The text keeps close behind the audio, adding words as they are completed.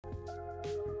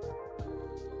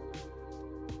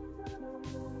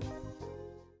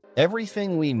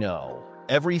Everything we know,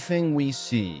 everything we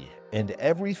see, and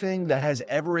everything that has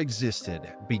ever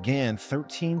existed began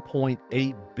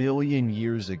 13.8 billion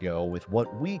years ago with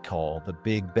what we call the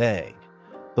Big Bang.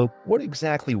 But what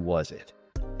exactly was it?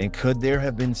 And could there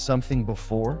have been something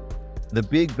before? The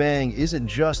Big Bang isn't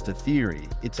just a theory,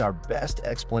 it's our best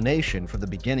explanation for the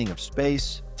beginning of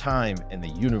space, time, and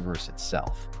the universe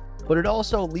itself. But it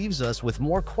also leaves us with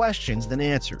more questions than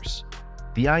answers.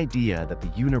 The idea that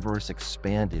the universe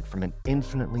expanded from an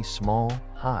infinitely small,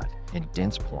 hot, and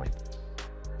dense point.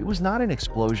 It was not an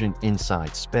explosion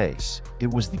inside space, it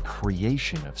was the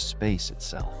creation of space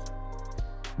itself.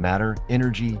 Matter,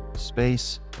 energy,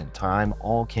 space, and time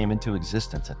all came into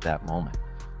existence at that moment.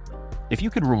 If you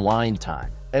could rewind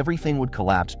time, everything would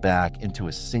collapse back into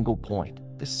a single point,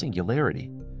 the singularity.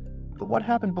 But what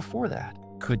happened before that?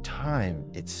 Could time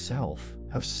itself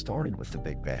have started with the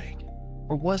Big Bang?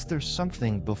 Or was there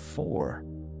something before?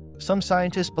 Some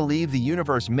scientists believe the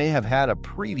universe may have had a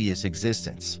previous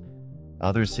existence.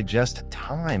 Others suggest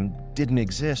time didn't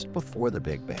exist before the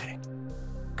Big Bang.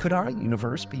 Could our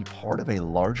universe be part of a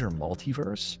larger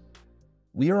multiverse?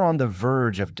 We are on the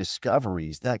verge of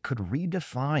discoveries that could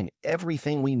redefine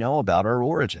everything we know about our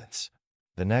origins.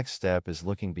 The next step is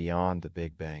looking beyond the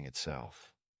Big Bang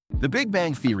itself. The Big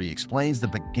Bang Theory explains the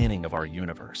beginning of our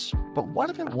universe. But what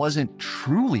if it wasn't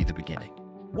truly the beginning?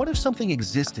 What if something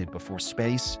existed before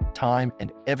space, time,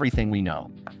 and everything we know?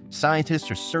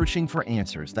 Scientists are searching for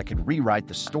answers that could rewrite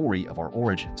the story of our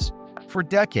origins. For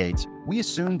decades, we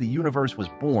assumed the universe was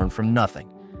born from nothing.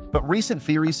 But recent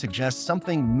theories suggest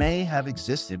something may have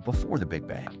existed before the Big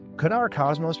Bang. Could our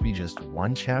cosmos be just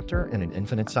one chapter in an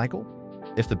infinite cycle?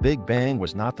 If the Big Bang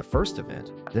was not the first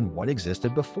event, then what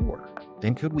existed before?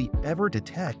 Then could we ever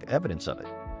detect evidence of it?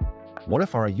 What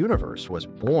if our universe was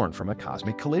born from a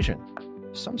cosmic collision?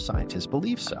 Some scientists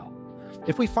believe so.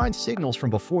 If we find signals from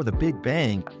before the Big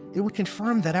Bang, it would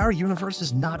confirm that our universe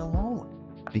is not alone.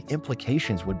 The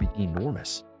implications would be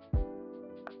enormous.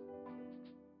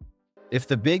 If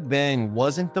the Big Bang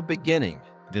wasn't the beginning,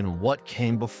 then what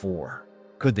came before?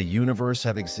 Could the universe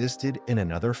have existed in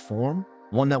another form,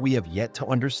 one that we have yet to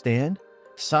understand?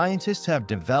 Scientists have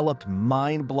developed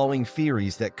mind-blowing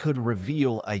theories that could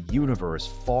reveal a universe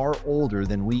far older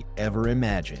than we ever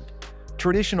imagined.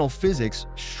 Traditional physics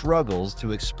struggles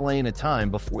to explain a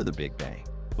time before the Big Bang,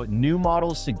 but new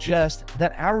models suggest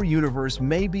that our universe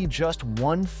may be just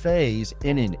one phase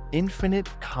in an infinite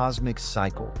cosmic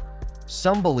cycle.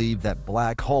 Some believe that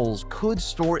black holes could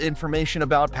store information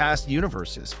about past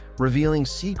universes, revealing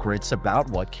secrets about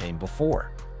what came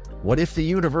before. What if the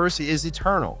universe is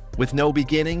eternal, with no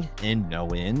beginning and no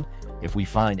end? If we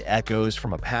find echoes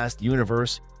from a past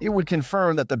universe, it would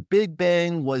confirm that the Big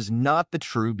Bang was not the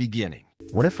true beginning.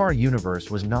 What if our universe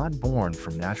was not born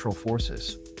from natural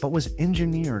forces, but was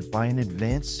engineered by an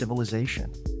advanced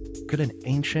civilization? Could an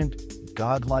ancient,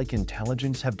 godlike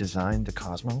intelligence have designed the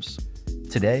cosmos?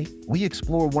 Today, we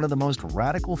explore one of the most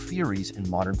radical theories in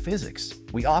modern physics.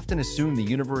 We often assume the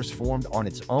universe formed on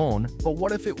its own, but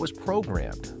what if it was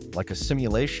programmed, like a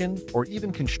simulation, or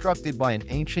even constructed by an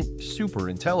ancient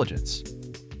superintelligence?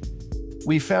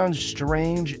 We found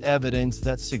strange evidence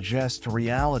that suggests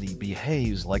reality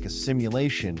behaves like a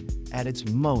simulation at its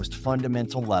most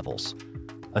fundamental levels.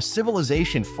 A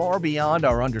civilization far beyond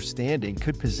our understanding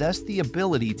could possess the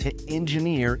ability to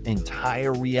engineer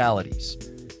entire realities.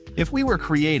 If we were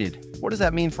created, what does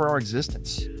that mean for our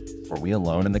existence? Are we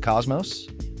alone in the cosmos?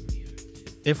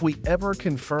 If we ever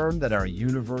confirmed that our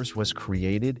universe was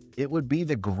created, it would be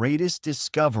the greatest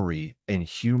discovery in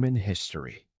human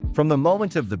history. From the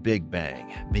moment of the Big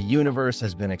Bang, the universe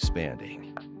has been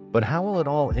expanding. But how will it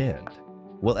all end?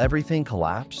 Will everything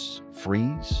collapse,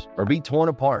 freeze, or be torn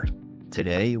apart?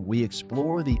 Today, we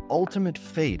explore the ultimate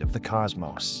fate of the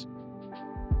cosmos.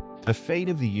 The fate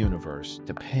of the universe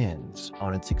depends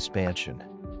on its expansion.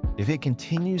 If it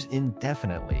continues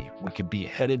indefinitely, we could be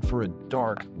headed for a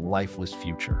dark, lifeless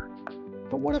future.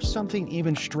 But what if something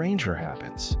even stranger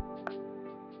happens?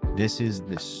 This is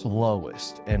the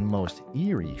slowest and most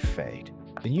eerie fate.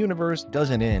 The universe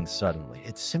doesn't end suddenly,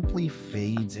 it simply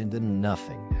fades into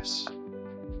nothingness.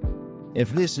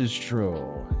 If this is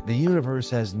true, the universe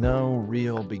has no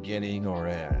real beginning or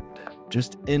end,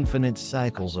 just infinite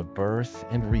cycles of birth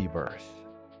and rebirth.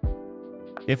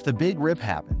 If the Big Rip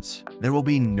happens, there will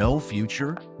be no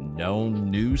future, no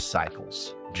new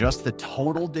cycles, just the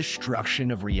total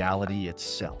destruction of reality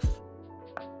itself.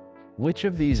 Which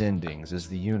of these endings is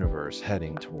the universe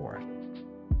heading toward?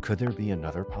 Could there be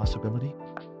another possibility?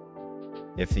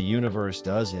 If the universe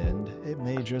does end, it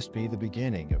may just be the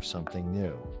beginning of something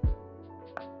new.